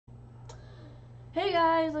Hey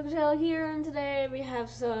guys, Michelle here, and today we have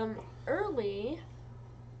some early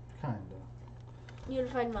Kinda.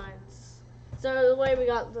 Unified Minds. So the way we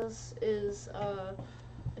got this is,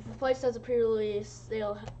 if a place has a pre-release,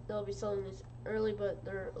 they'll be selling these early, but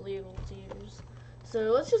they're illegal to use. So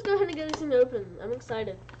let's just go ahead and get this thing open. I'm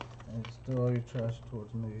excited. And throw all your trash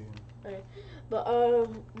towards me. Okay. But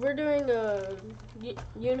we're doing a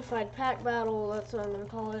Unified Pack Battle. That's what I'm gonna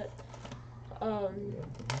call it.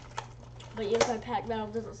 But Unified Pack Battle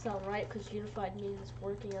doesn't sound right because Unified means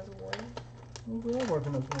working as one. Well, we are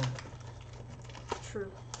working as one. True.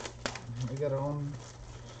 We got our own.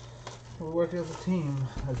 We're working as a team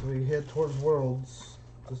as we head towards Worlds.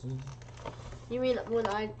 This is. You mean when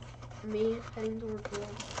me heading towards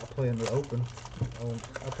World? I play in the open.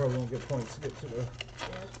 I probably won't get points to get to the. Yeah.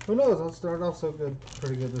 Who knows? I'll start off so good,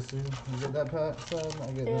 pretty good this season. You get that pack side,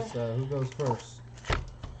 I get this side. Who goes first?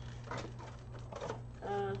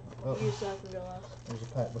 You suck and go last. There's a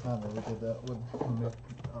pack behind me. We did that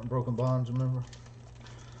with Broken Bonds, remember?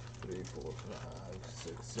 3, 4, 5,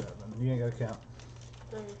 6, 7. You ain't got to count.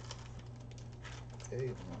 8, 9,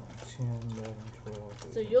 10, 11, 12,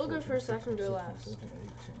 13, so you'll 14, go first, 15, I can go 16, last. 17,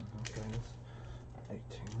 18. Okay, that's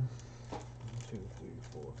 18. 1, 2, 3,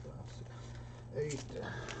 4, 5, 6, 8, 9,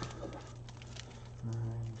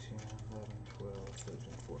 10, 11, 12,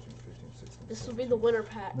 13, 14, 15, 16. This will be the winner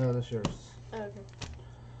pack. No, that's yours. Oh, okay.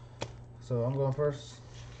 So I'm going first?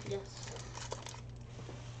 Yes.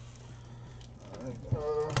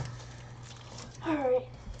 Alright.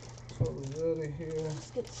 So we're ready here.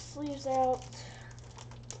 Let's get the sleeves out.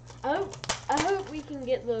 I hope we can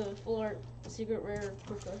get the full art secret rare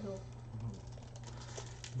Brooklyn Hill.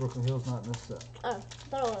 Brooklyn Hill's not in this set. Oh, I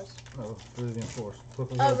thought it was. No, Viridian Forest.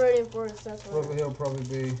 Brooklyn Oh, Hill. Viridian Forest, that's what. Brooklyn Hill will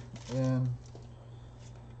probably be in.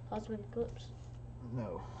 Cosmic Eclipse.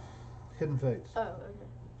 No. Hidden Fates. Oh, okay.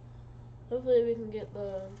 Hopefully we can get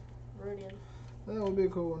the Viridian. That would be a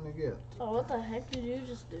cool one to get. Oh, what the heck did you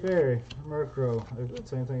just do? Fairy, Murkrow,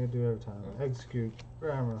 same thing you do every time. Execute,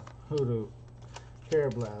 Grammar, Hoodoo,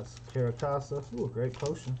 Carablast, Caracasa. Ooh, a great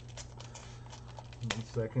potion.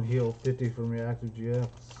 That can heal 50 from reactive GX.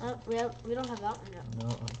 We don't have that one yet. No,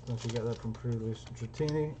 I think we got that from pre-release.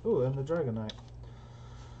 Dratini. Ooh, and the Dragonite.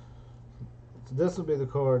 So this will be the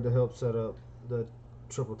card to help set up the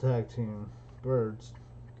triple tag team birds.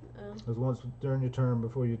 Because once during your turn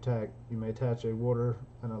before you attack, you may attach a water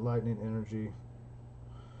and a lightning energy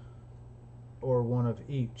or one of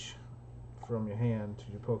each from your hand to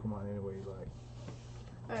your Pokemon any way you like.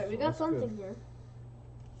 Alright, we got something here.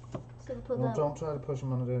 Don't try to push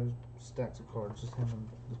them under those stacks of cards. Just hand them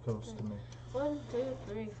the coast to me. 1, 2,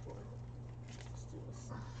 3, 4. Let's do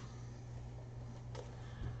this.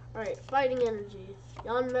 Alright, Fighting Energy.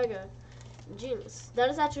 Yanmega. Jinx. That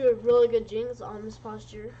is actually a really good Jinx on this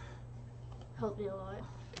posture. Helped me a lot.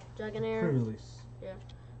 Dragonair. Pre-release. Yeah.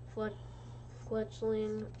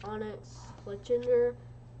 Fletchling, Onyx, Fletchinder,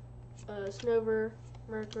 Snover,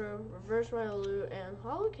 Murkrow, Reverse Riolu, and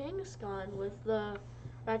Hollow Kangaskhan with the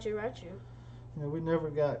Raichu. Yeah, we never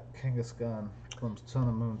got Kangaskhan from Sun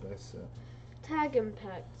and Moon base set. Tag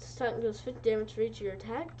Impact. This time goes 50 damage for each of your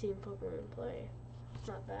tag team Pokemon in play. It's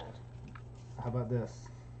not bad. How about this?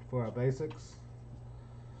 For our basics,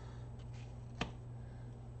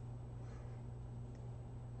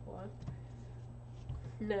 What?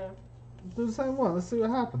 No. do the same one. Let's see what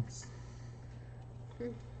happens.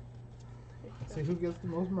 See who gets the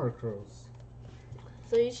most Murkrows.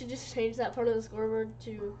 So you should just change that part of the scoreboard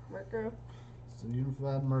to Murkrow. It's a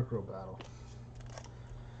unified Murkrow battle.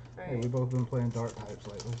 Right. Hey, we've both been playing dark types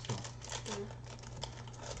lately, so.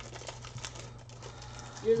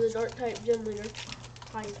 You're the dark type gym leader.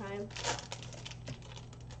 High time.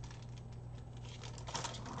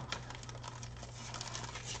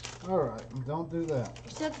 Alright, don't do that.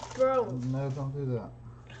 You said throw. No, don't do that.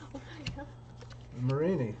 Oh my god.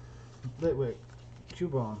 Marini, Litwick,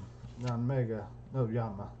 Cubone, Yanmega, no,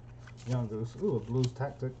 Yungoos. Ooh, a Blues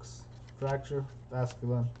Tactics, Fracture,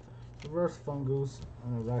 Basculin, Reverse Fungoose,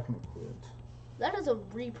 and a Arachnoquid. That is a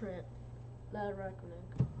reprint. That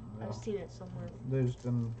Arachnic. No, I've seen it somewhere. there's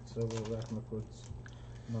been several Arachnoquids.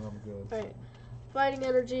 None of them good. Alright. Fighting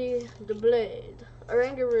Energy, the Blade,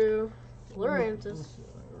 Oranguru, Lurantis,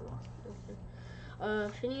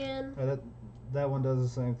 Finian. That one does the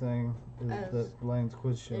same thing as As- that Blaine's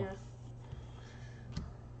Quiz Show. Yeah.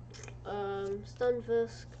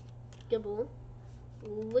 Stunfisk, Gibble,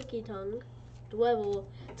 Lickitung, Dwebble,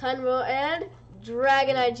 Tynamo, and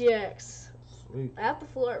Dragonite GX. Sweet. I have the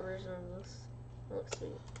full art version of this. It looks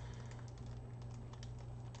sweet.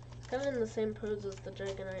 It's kind of in the same pose as the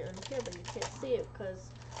Dragonite on here, but you can't see it because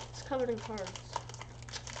it's covered in cards.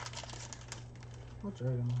 What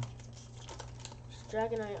dragon?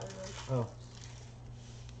 Dragonite armor. Oh.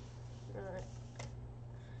 Alright.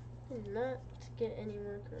 Did not get any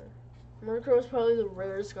Murkrow. Murkrow is probably the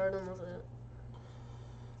rarest card on the set.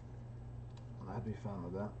 I'd be fine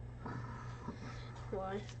with that.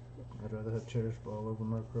 Why? I'd rather have Cherish Ball over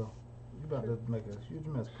Murkrow. You about to make a huge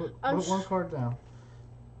mess. Put I'm one card down.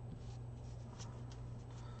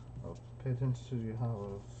 Oh, pay attention to your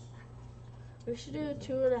hollows. We should do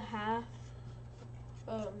 2.5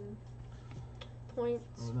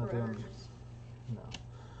 points We're not for doing- energies. No.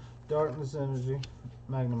 Darkness Energy,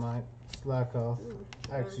 Magnemite, Slackoth,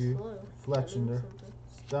 Axew, Slow. Fletchinder,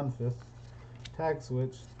 Stunfisk, Tag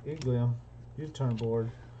Switch, Iglium, U-Turn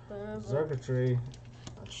Board, Xurkitree,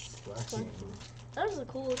 and Slacking. That was a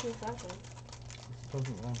cool looking Slacking.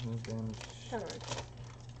 Doesn't rank no damage. Come on.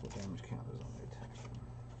 What damage counters on the attack?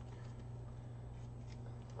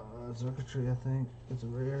 Xurkitree, I think, it's a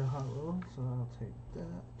rare hot roll, so I'll take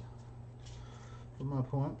that for my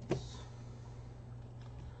points.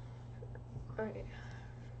 Alright.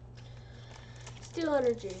 Steel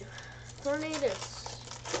Energy, Tornadus,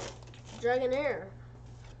 Dragonair,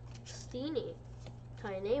 Steenie,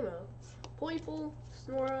 Tynamo, Poiful,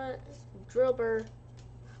 Snorunt, Drillbur.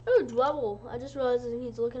 Oh, Dwebble. I just realized that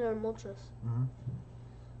he's looking at Moltres. Mm-hmm.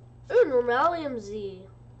 Oh, Normalium Z.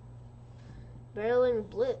 Barreling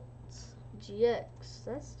Blitz. GX.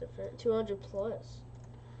 That's different. 200 plus.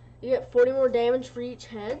 You get 40 more damage for each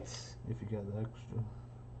heads. If you got the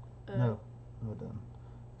extra. No, it doesn't.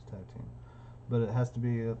 It's tag team. But it has to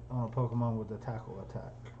be on a Pokemon with a tackle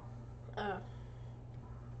attack.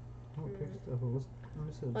 Oh, pick stuff. Let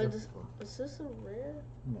me see the Is difference. is this a rare?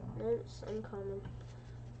 No. No, it's uncommon.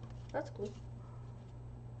 That's cool.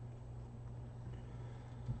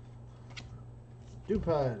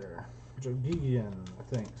 Dewpider. Dragigian, I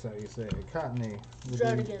think is how you say it. Cottony.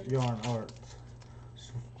 Druddigan. Yarn Art.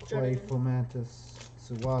 Clay Druddigan. Fomantis.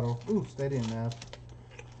 Sewaddle. Ooh, Stadium Math.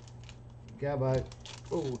 Gabite.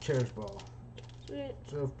 Ooh, Cherish Ball. Sweet.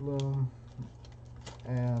 Jeff Bloom.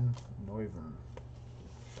 And Noivern.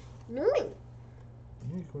 Newing.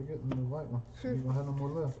 You need to quit getting the white one. You don't have no more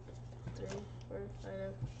left. 3, 4, I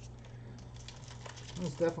know.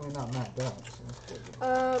 It's definitely not maxed out. So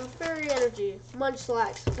that's good. Fairy Energy,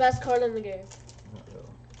 Munchlax, best card in the game. Not really.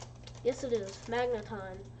 Yes, it is. Magneton,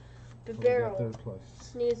 Oh, we got Bibarel, third place.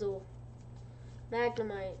 Sneasel,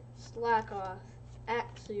 Magnemite, Slackoth,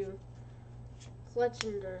 Axew,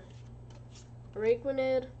 Fletchinder,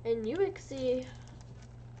 Araquanid, and Uxie.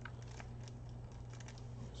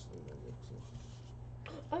 Just leave that Uxie.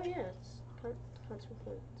 Oh yeah, it's transfer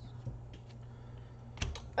points.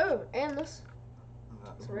 Oh, and this.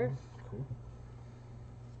 It's rare. Cool.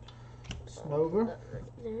 I'll Snover, put that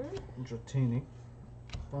right there. Dratini,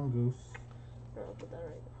 Fungoose, I'll put that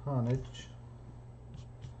right Honage,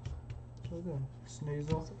 right there.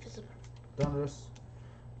 Sneasel, there. Thundurus,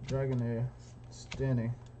 Dragonair,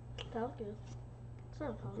 Stenny, Palkia. It's not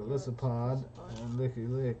a Palkia. Golisopod, and Licky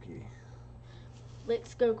Licky.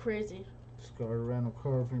 Let's go crazy. Discard a random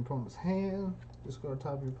card from your opponent's hand, discard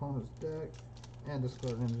top of your opponent's deck, and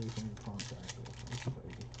discard energy from your opponent's active. That's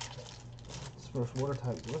crazy. This first water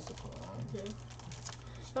type Golisopod. Yeah.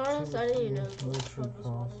 Honest, I didn't even know No this true card was cost.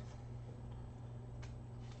 water.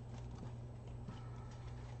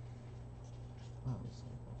 Oh, let's see.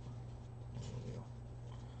 There we go.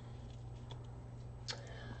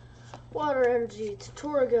 Water Energy,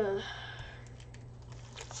 Torga,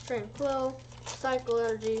 Tranquil, Cycle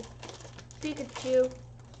Energy, Pikachu,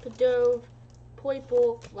 Pidove,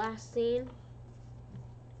 Poipole, Last Scene,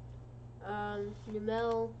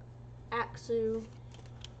 Numel, Axew,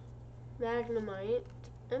 Magnemite,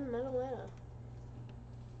 and Metaletta.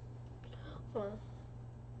 Huh.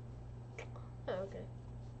 Oh, okay.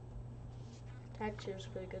 Tag Chew's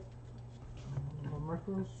pretty good. More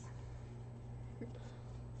Murkrows?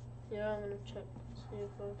 Yeah, I'm gonna check, see if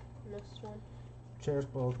I missed one. Cherish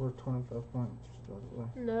Ball's worth 25 points. Just by the way.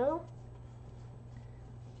 No?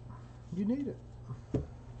 You need it.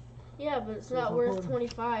 Yeah, but it's So not it's worth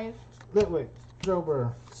important. 25. Wait.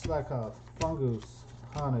 Drillbur, Slackoth, Fungoose,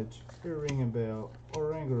 Honage, Earringenbell,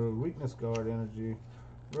 Oranguru, Weakness Guard Energy,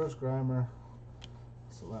 Roach Grimer,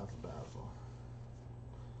 Salath Basil.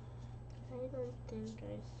 I don't think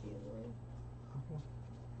I see one. Okay.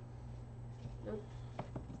 Nope.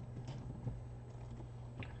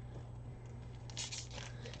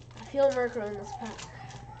 I feel Murkrow in this pack.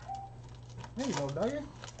 There you go, doggy.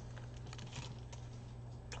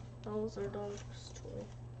 Those are dog's toy.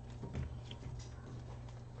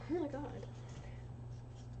 Oh my god.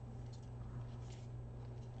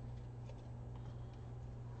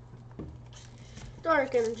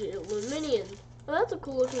 Dark Energy, Luminion, Oh, that's a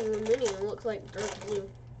cool looking mini. It looks like dark blue.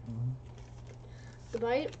 Mm-hmm. The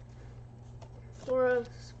bite.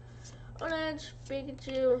 Tauros. On Edge.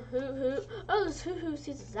 Pikachu. Hoot Hoot. Oh, this Hoot Hoot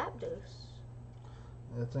sees a Zapdos.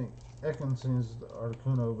 I think Ekans sees the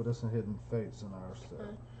Articuno, but it's a Hidden Fates in our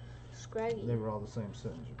set. Scraggy. They were all the same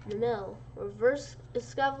set in Japan. Manel. Reverse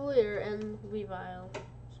Escavalier and Weavile.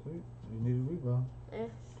 Sweet. You needed Weavile.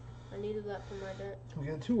 I needed that for my deck. We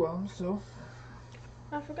got 2 of them, so.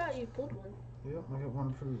 I forgot you pulled one. Yep, I got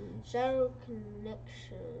one for you. Shadow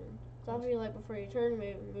Connection. So after you like before your turn,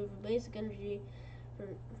 maybe move a basic energy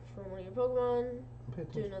from one of your Pokemon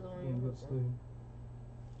to another one of your Pokemon.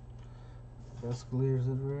 Escalators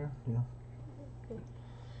at rare, yeah. Okay.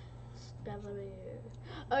 Escavalier.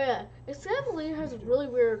 Oh yeah, Escavalier has a really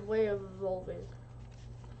weird way of evolving.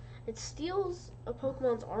 It steals a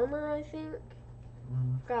Pokemon's armor, I think.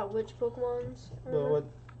 Mm-hmm. Forgot which Pokemon's armor.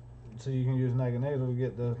 So you can use Naganadel to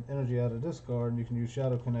get the energy out of discard, and you can use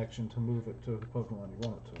Shadow Connection to move it to the Pokemon you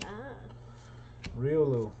want it to.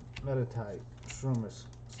 Riolu, Meditite, Shroomis,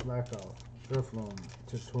 Slackoff, Drifloon,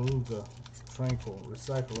 Titoruga, Tranquil,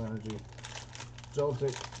 Recycle Energy,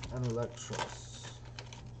 Joltik, and Electros.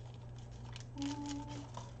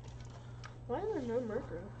 Why are there no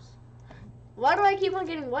Murkrows? Why do I keep on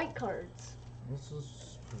getting white cards? This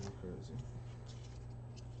is pretty crazy.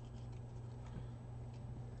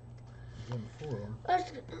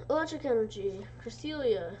 Electric Energy,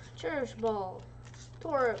 Cresselia, Cherish Ball,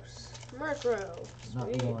 Tauros, Murkrow.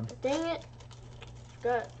 Not one. Dang it.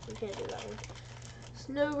 Forgot. We can't do that one.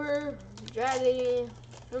 Snover, Draggy,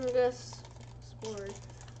 Fungus, Spore,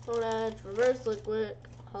 Honedge, Reverse Liquid,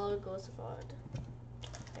 Hollow Gossifod.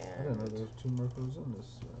 I didn't know there were 2 Murkrows in this.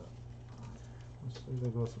 Let's see the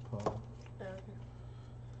Gossifod. Oh, okay.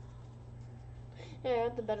 Yeah,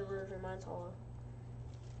 the better version. Mine's hollow.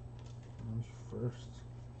 First.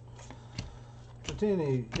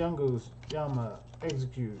 Dratini, Yungoos, Yama,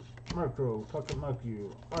 Execute, Murkrow,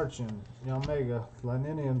 Puckamuckyu, Archon, Yamega,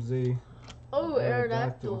 Flyninium Z. Oh,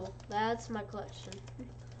 Aerodactyl. That's my collection.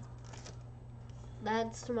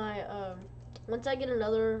 That's my, once I get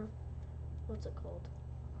another, what's it called?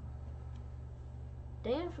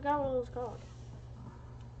 Dang, I forgot what it was called.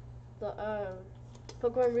 The,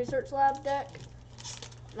 Pokemon Research Lab deck.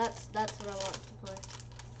 That's what I want to play.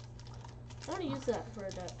 I want to use that for a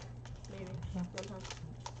deck, maybe, one time.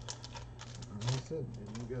 That's it.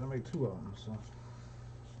 You gotta make 2 of them, so.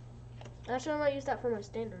 Actually, I might use that for my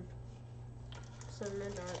standard. So,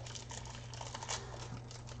 Midnight.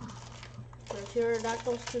 So, 2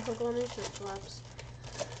 Aerodactyls, 2 Pokemon Research Labs.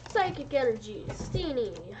 Psychic Energy,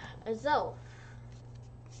 Steenie, Azelf,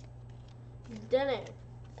 Dene,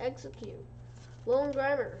 Execute, Lone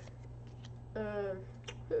Grimer,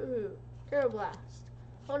 Hoo-Hoo, Aeroblast,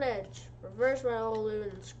 Honedge, Reverse Riolu,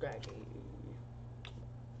 and Scraggy.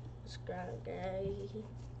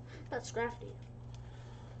 That's Scrafty.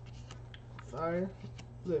 Fire,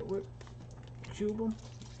 Litwick, Cubum,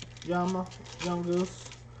 Yama, Yungoos,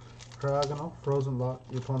 Cryogonal, Frozen Lock.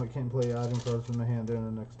 Your opponent can't play item cards from the hand during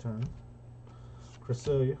the next turn.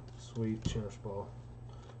 Cresselia, Sweet, Cherish Ball.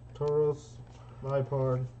 Tauros,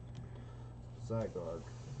 Vipard, Zygarde.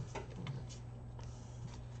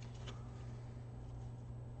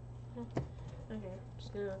 Okay,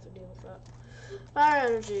 just gonna have to deal with that. Fire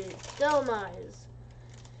Energy, Dolomize,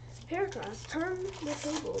 Heracross, turn the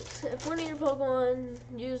tables. If one of your Pokemon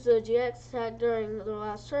use the GX attack during their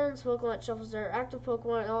last turn, the Pokemon shuffles their active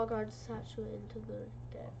Pokemon and all cards attached to it into the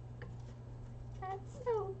deck. That's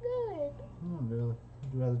so good. Oh, really?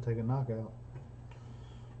 I'd rather take a knockout.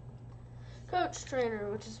 Coach Trainer,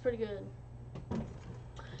 which is pretty good.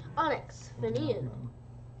 Onyx, Finian,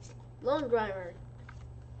 Lone Grimer,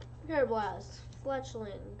 Aeroblast,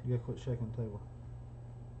 Fletchling. You gotta quit shaking the table.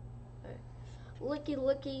 Licky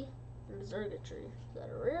Licky, and Zergatry. Is that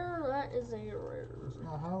a rare? That is a rare. It's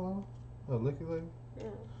not hollow? Oh, Licky Licky?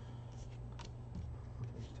 Yeah.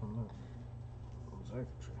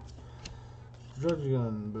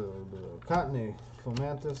 Drudgeon, Cottony,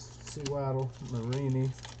 Fomantis, Seawaddle, Marini,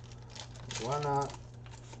 Why Not,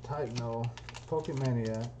 Titano,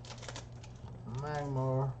 Pokemaniac,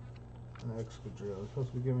 Magmar, and Excadrill. I'm supposed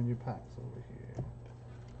to be giving you packs over here.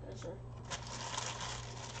 Yes, sir.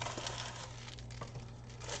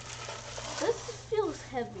 This feels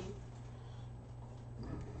heavy.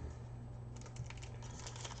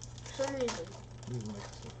 For some reason. You make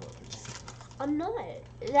stuff up here. I'm not.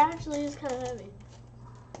 It actually is kind of heavy.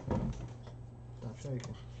 Stop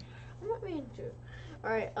shaking. I'm not meaning to.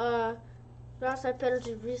 Alright, Grass-type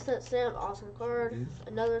Energy Reset Stamp, awesome card.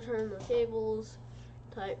 Another turn the tables.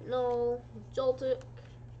 Type Null, Joltik,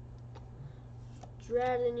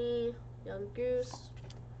 Dratini, Young Goose,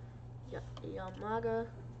 Yamaga,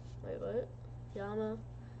 wait, what? Yama,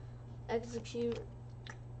 Execute,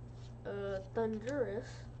 Thunderous,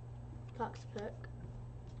 Coxpeck,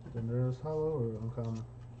 Thunderous hollow or uncommon?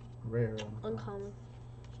 Rare uncommon.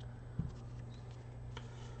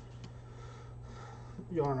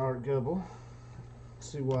 Yarn Art Gibble,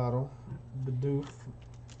 Seawaddle, Bidoof,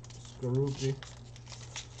 Skorupi,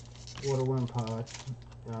 Water Wimpod,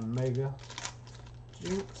 Mega,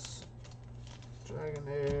 Jinx,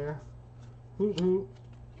 Dragonair, Hoot Hoot,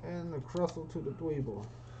 and the Crustle to the Dweeble.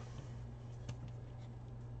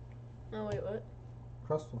 Oh, wait, what?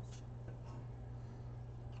 Crustle.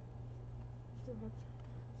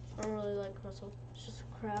 I don't really like Crustle. It's just a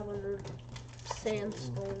crab under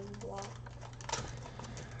sandstone block.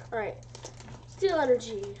 Alright. Steel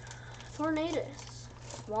Energy, Tornadus,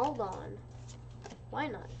 Waldon,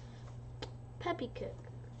 Why-Not, Peppy Kick.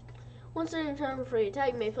 Once in a turn before you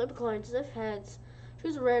attack, you may flip a coin as if heads.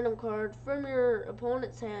 Choose a random card from your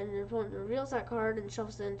opponent's hand. Your opponent reveals that card and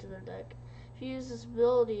shuffles it into their deck. If you use this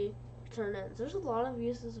ability, your turn ends. There's a lot of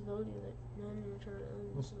use this ability that then your turn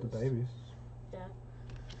ends. What's the babies? Yeah.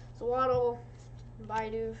 So Waddle,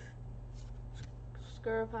 Bidoof,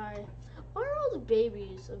 Skirpie. Why are all the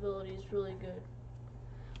babies' abilities really good?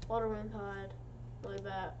 Water Wimpod,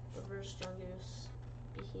 Noibat, Reverse Jungus,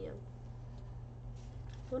 Behem.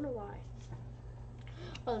 Wonder why.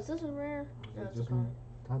 Oh, is this a rare? No, it's a common.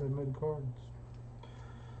 How they made cards.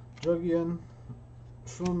 Jugian,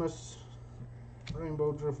 Shroomus,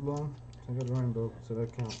 Rainbow Drifloon. I got a rainbow, so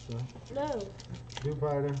that counts, right? No.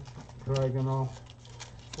 Dewpider, Dragonol,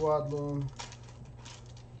 Swadloon,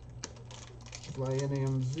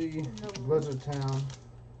 Flyinium Z, No. Blizzard Town,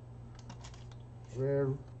 Rare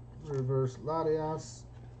Reverse Latias,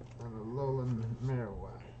 and a Alolan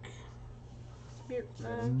Marowak.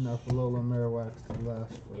 Got enough Alolan Marowaks to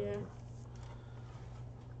last forever. Yeah.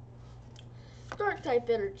 Dark type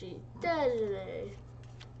energy, Dedenne,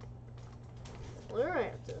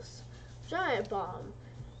 Lurantis, Giant Bomb,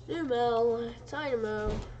 Numel,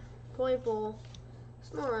 Dynamo, Poipole,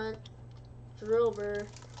 Snorunt, Drillbur,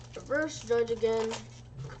 Reverse Judge again,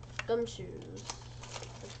 Gumshoes.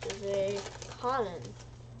 This is a Conan,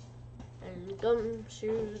 and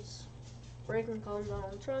Gumshoes, Breaking Calm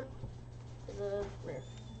Donald Trump is a rare.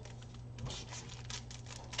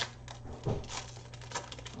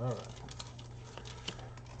 Alright.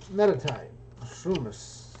 Metatype, Shroomus,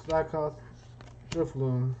 Slackoth,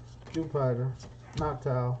 Drifloon, Dewpider,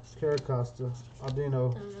 Noctowl, Caracosta,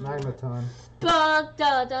 Audino, Magneton,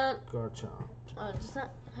 Garchomp. Does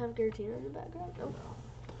that have Giratina in the background? Nope.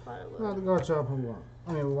 Not the Garchomp we want. I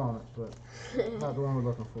mean, we want it, but not the one we're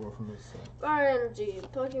looking for from this set. Fire Energy,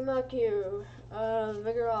 Pokemon Q,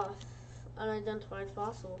 Vigoroth, Unidentified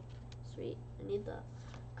Fossil. Sweet, I need that.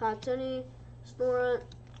 Katuni, Snorunt,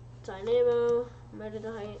 Dynamo,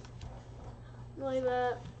 Metadite,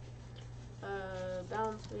 Noibat,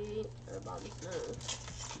 Balance Sweet, or Balance, no.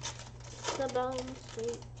 Is that Balance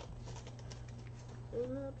Sweet?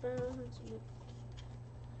 Isn't that Balance Sweet?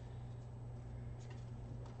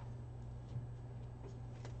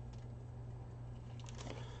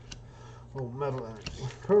 Oh, Metal Energy.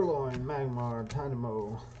 Purloin, Magmar,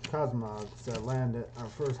 Dynamo, Cosmog, Salandit, our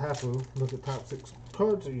first Hapu. Look at top 6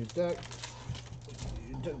 cards of your deck.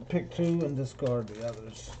 You pick 2 and discard the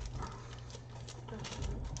others.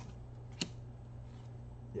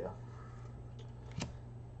 Yeah.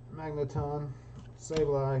 Magneton,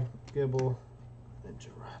 Sableye, Gibble, and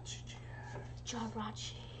Jirachi.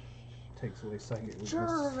 Jirachi. Takes away psychic weakness.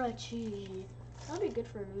 Jirachi. That'd be good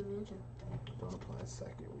for a new mutant. Don't apply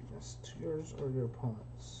psychic weakness to yours or your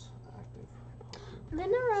opponent's active Pokemon. They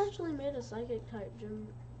never actually made a psychic type gym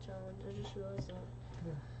challenge. I just realized that.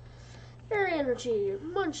 Yeah. Fairy Energy,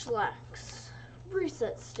 Munchlax,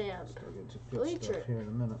 Reset Stamp, Still get to good stuff Bleacher, here in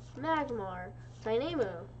a minute. Magmar,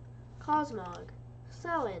 Dynamo, Cosmog,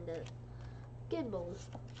 Salandit, Gibble,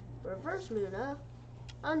 Reverse Muna,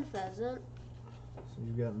 Unpheasant. So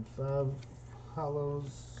you've gotten 5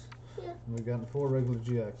 hollows. Yeah. And we've gotten 4 regular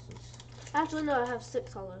GXs. Actually, no, I have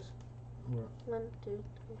 6 hollows. Where? 1, 2,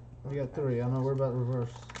 3. We got 3. I'm not worried about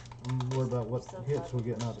reverse. I'm worried about what Still hits 5. we're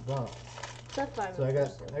getting out the box. That's 5. So I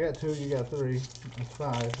got 2, you got 3. That's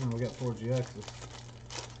 5, and we got 4 GXs.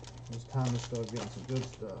 It's time to start getting some good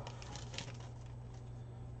stuff.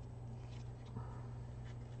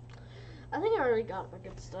 I think I already got my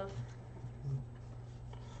good stuff.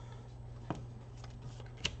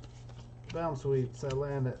 Bounsweet,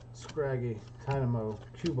 Salandit, Scraggy, Dynamo,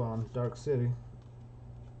 Cubone, Dark City.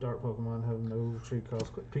 Dark Pokemon have no tree calls.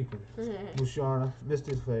 Quit peeking. Musharna,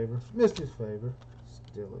 Misty's Favor,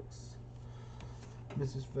 Steelix,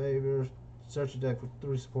 Mrs. Favor, search your deck for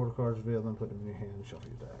 3 supporter cards revealed, then put them in your hand and shuffle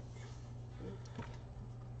your deck.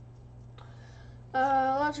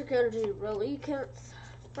 Electric Energy, Relicanth,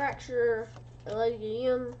 Fracture,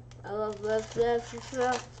 Elysium, I love that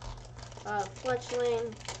stuff.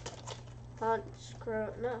 Fletchling,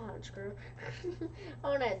 Honchkrow, not Honchkrow,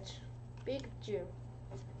 Onedge, Pikachu,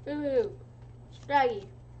 Boo-Hoo, Scraggy,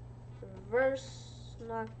 Reverse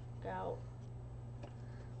Knockout,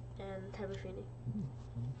 and Tapu Fini.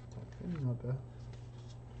 Not bad.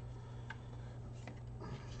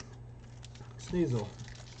 Sneasel,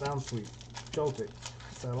 Bounsweet, Joltik,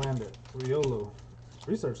 Salandit, Riolu,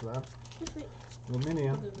 Research Lab,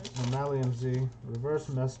 Luminium, Mammalian Z, Reverse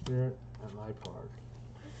Mess Spirit, and Lipard.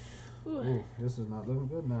 Ooh, this is not looking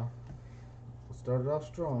good now. It started off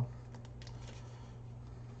strong.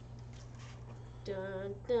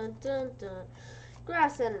 Dun dun dun dun.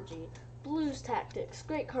 Grass Energy, Blues Tactics,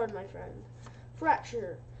 great card, my friend.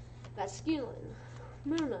 Fracture, Basculin,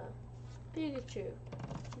 Muna, Pikachu,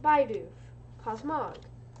 Bidoof, Cosmog,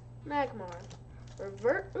 Magmar,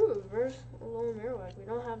 Reverse Lone Marowak. We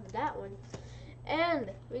don't have that one.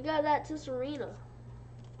 And we got that Tisserina.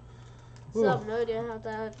 So I have no idea how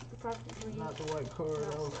that properly. Not the white card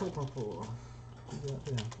I was hoping for. Yeah,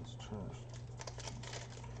 it's trash.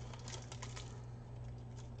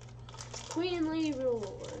 Queenly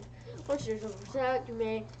Reward. Once your turn attack,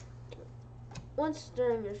 once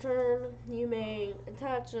during your turn, you may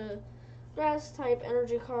attach a grass type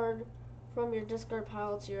energy card from your discard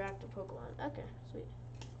pile to your active Pokemon. Okay, sweet.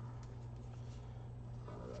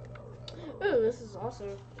 Alright. Ooh, this is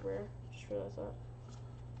also rare. Just realized that.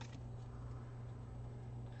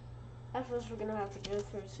 At first, we're gonna have to go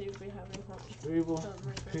through and see if we have any Weevil,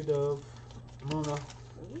 P-Dove, Muna,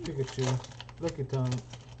 Pikachu, Lickitung,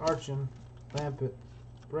 Archon, Lampet,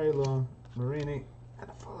 Breloom, Marini, and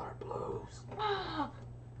a full art blues. Now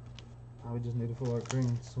we just need a full art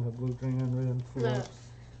green. So we have blue, green, and red. Full arts.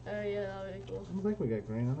 Oh yeah, that would be cool. I don't think we got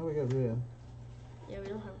green. I know we got red. Yeah, we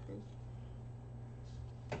don't have green.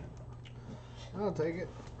 I'll take it.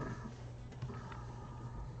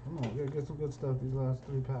 Come on, we gotta get some good stuff these last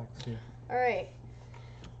 3 packs here. Alright.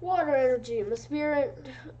 Water Energy, Spirit.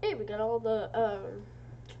 Hey, we got all the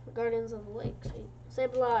Guardians of the Lake.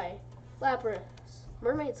 Sableye, Lapras,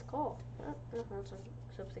 Mermaid's Call. That's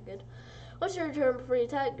something good. Once your turn before you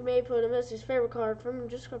attack, you may put a Misty's favorite card from your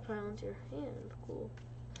discard pile into your hand. Cool.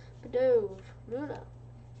 Bidove, Muna,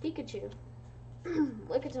 Pikachu,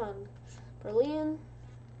 Lickitung, Brilliant,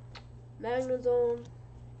 Magnezone,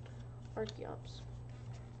 Archeops.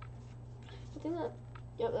 I think that,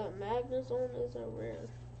 yep, that Magnezone is a rare.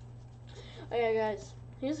 Okay, guys,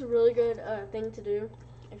 here's a really good thing to do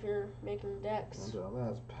if you're making decks. Into our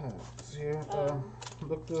last packs here.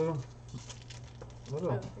 Look through. What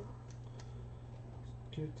else?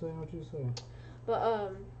 Keep saying what you say.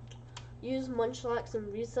 But use Munchlax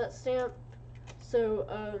and Reset Stamp. So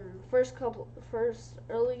first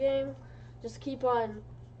early game, just keep on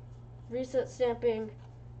Reset Stamping,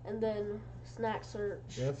 and then Snack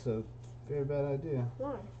Search. That's a very bad idea.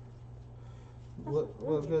 Why?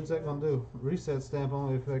 What good's that gonna do? Reset Stamp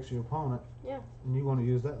only affects your opponent. Yeah. And you want to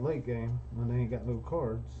use that late game when they ain't got no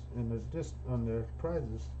cards and they're just on their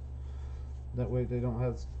prizes. That way they don't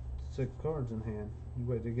have 6 cards in hand. You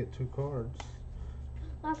wait to get 2 cards.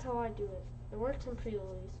 That's how I do it. It works in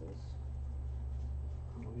pre-releases.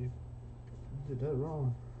 Well, you did that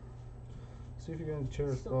wrong. See if you got any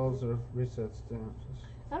Cherish Balls or Reset Stamps.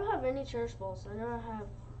 I don't have any Cherish Balls. I know I have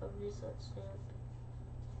a Reset Stamp.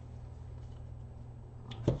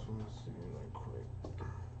 I just want to see it right quick.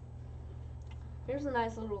 Here's a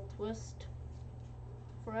nice little twist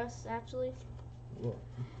for us, actually. What?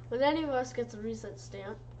 When any of us gets a Reset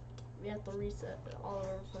Stamp, we have to reset all of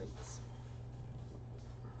our points.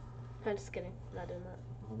 I'm just kidding. I'm not doing that.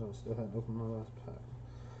 I know, still hadn't opened my last pack.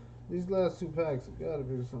 These last 2 packs have got to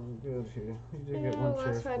be something good here. You did get one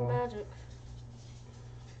Cherish Last pack Ball. magic.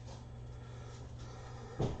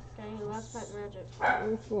 Okay, last pack magic.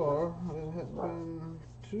 So far, it hasn't been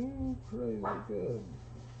too crazy good.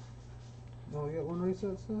 Oh, you got 1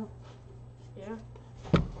 Reset Stamp? Yeah.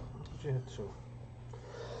 What you had 2?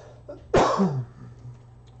 Let's see what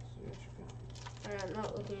you got. Alright, I'm not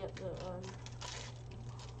looking at the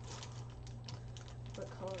what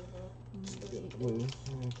color though. You got blues.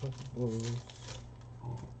 You got a couple blues.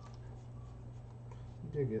 You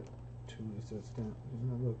did get 2 Reset Stamps. Isn't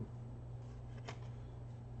that looking?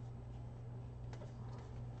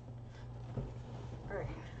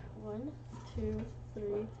 Alright. 1, 2,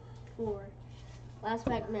 3, 4. Last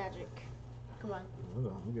pack magic. Come on. Hold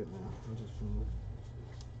on, I'm getting there. I'm just feeling.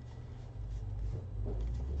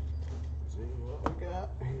 See what we got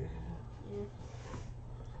here. Yeah.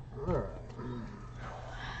 Alright.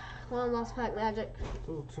 One last pack magic.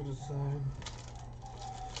 Go to the side.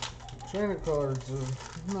 Trainer cards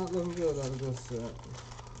are not looking good out of this set.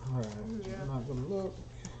 Alright, Yeah. I'm not gonna look.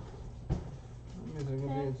 That means they're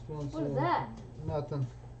gonna be expensive. What is that? Nothing.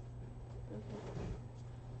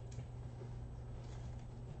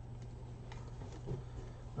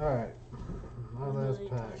 Alright, my last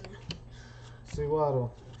pack.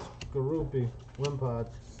 Sewaddle, Garupi, Wimpod,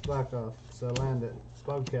 Slackoff, Salandit,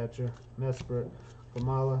 Bugcatcher, Mesprit,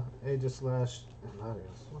 Kamala, Aegislash, and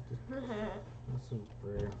Latios. What the? That's so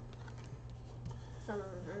rare. Some of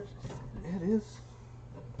reverse. It is.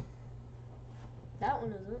 That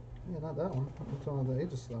one isn't. Yeah, not that one. I'm talking about the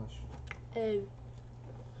Aegislash. Oh.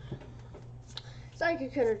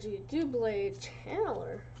 Psychic Energy, Doublade,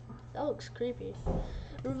 Channeler. That looks creepy.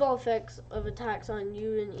 Revolve effects of attacks on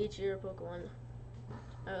you and each of your Pokemon.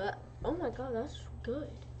 Oh my god, that's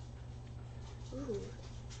good. Ooh.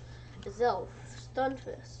 Zelf,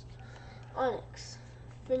 Stunfisk, Onyx,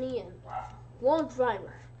 Finian, Lone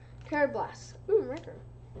Driver, Carablast, ooh, Ricker,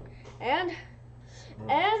 and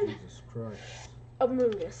Jesus Christ.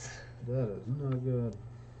 Amoonguss. That is not good.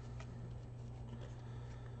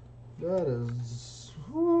 That is.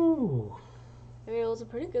 Whoo. I mean, it was a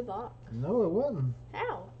pretty good box. No, it wasn't.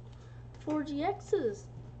 How? 4 GXs.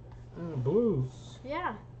 And blues.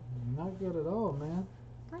 Yeah, Not good at all, man.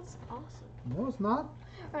 that's awesome. No, it's not.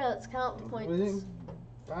 Alright, let's count the points. We think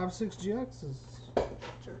 5, 6 GXs.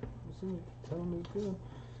 Sure. You tell me it's good.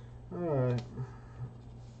 Alright.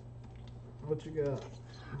 What you got?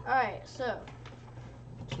 Alright, so.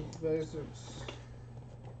 2 basics.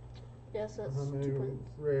 Yes, that's How many 2 points.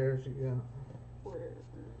 rares you got?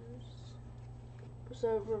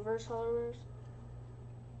 So, reverse hollow rares?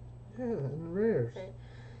 Yeah, and rares. Okay.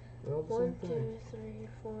 They're all the 1, same 2, thing. 3,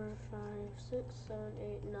 4, 5, 6, 7,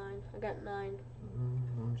 8, 9. I got 9.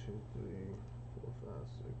 1, 2, 3, 4, 5,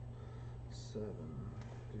 6, 7.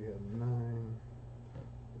 You have 9,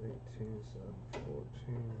 18, 7,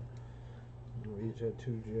 14. We each had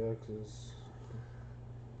 2 GXs.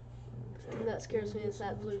 And that scares me, is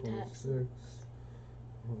that blue 26, tax.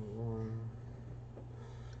 21.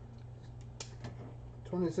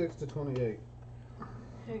 26 to 28.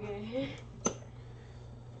 Okay.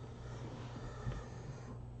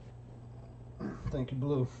 Thank you,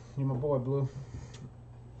 Blue. You're my boy, Blue.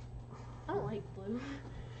 I don't like blue.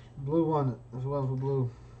 Blue won it. If it wasn't for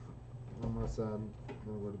Blue on my side, it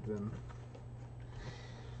would have been.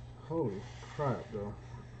 Holy crap, though.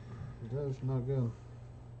 That's not good.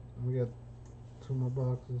 We got 2 more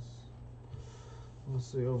boxes. Let's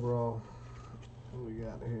see overall what we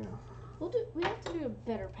got here. We have to do a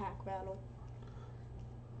better pack battle.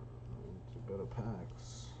 2 better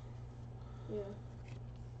packs. Yeah.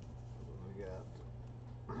 What we got?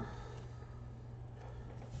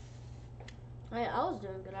 I was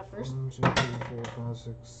doing good at first. 1, 2, 3, 4, 5,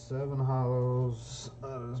 6, 7 hollows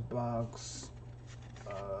out of this box.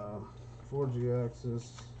 4 GXs.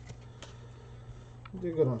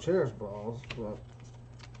 Did good on Cherish Balls, but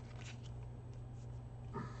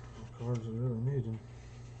cards are really needed.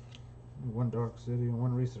 1 Dark City and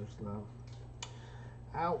 1 Research Lab.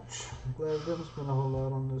 Ouch! I'm glad I didn't spend a whole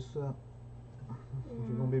lot on this set.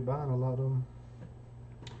 We're gonna be buying a lot of them.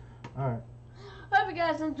 Alright. Hope you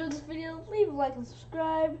guys enjoyed this video. Leave a like and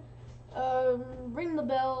subscribe. Ring the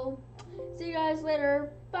bell. See you guys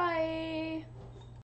later. Bye.